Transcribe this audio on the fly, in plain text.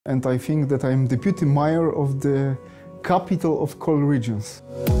And I think that I'm deputy mayor of the capital of coal regions.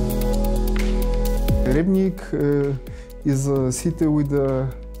 Rybnik is a city with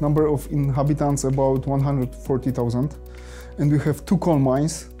a number of inhabitants about 140,000, and we have 2 coal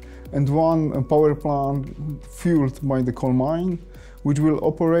mines and 1 power plant fueled by the coal mine, which will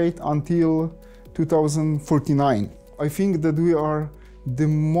operate until 2049. I think that we are the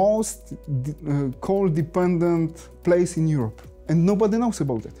most coal-dependent place in Europe, and nobody knows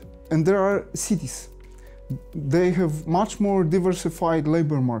about it. And there are cities. They have much more diversified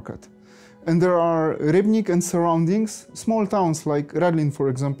labor market. And there are Rybnik and surroundings, small towns like Radlin, for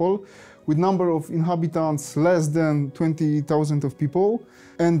example, with number of inhabitants less than 20,000 of people,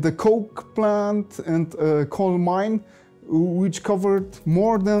 and the coke plant and coal mine, which covered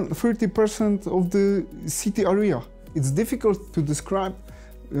more than 30% of the city area. It's difficult to describe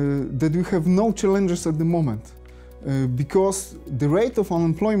that we have no challenges at the moment, because the rate of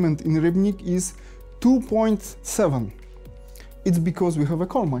unemployment in Rybnik is 2.7. It's because we have a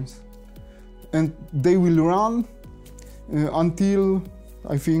coal mines. And they will run until,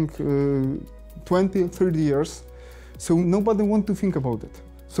 I think, 20, 30 years. So nobody wants to think about it.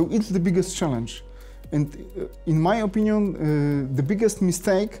 So it's the biggest challenge. And in my opinion, the biggest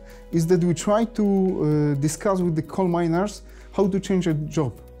mistake is that we try to discuss with the coal miners how to change a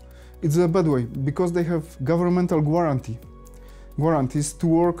job. It's a bad way, because they have governmental guarantees to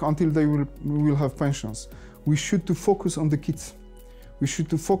work until they will have pensions. We should to focus on the kids. We should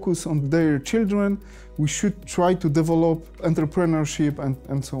to focus on their children. We should try to develop entrepreneurship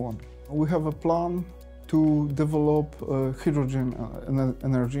and so on. We have a plan to develop hydrogen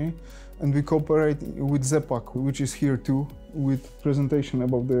energy, and we cooperate with ZEPAC, which is here too, with presentation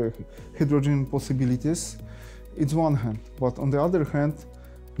about the hydrogen possibilities. It's one hand, but on the other hand,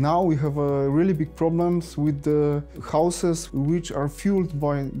 now we have really big problems with the houses which are fueled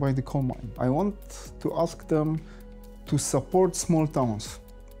by the coal mine. I want to ask them to support small towns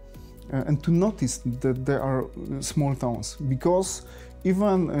and to notice that there are small towns, because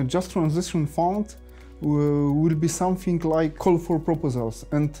even a Just Transition Fund will be something like call for proposals,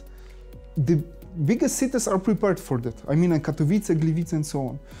 and the biggest cities are prepared for that. I mean, Katowice, Gliwice and so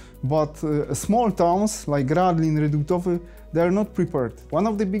on. But small towns like Radlin, Redutowy, they are not prepared. One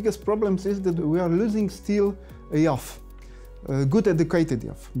of the biggest problems is that we are losing still a youth, good educated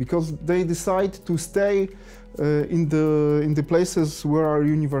youth, because they decide to stay in the places where are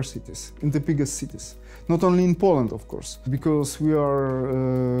universities, in the biggest cities. Not only in Poland, of course, because we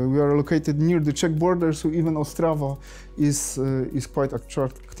are located near the Czech border, so even Ostrava is quite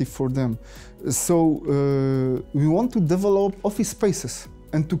attractive for them. So we want to develop office spaces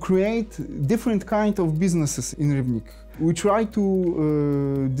and to create different kind of businesses in Rybnik. We try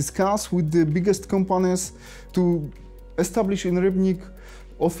to discuss with the biggest companies to establish in Rybnik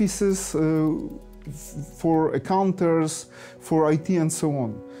offices for accountants, for IT and so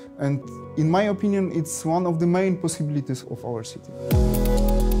on. And in my opinion, it's one of the main possibilities of our city.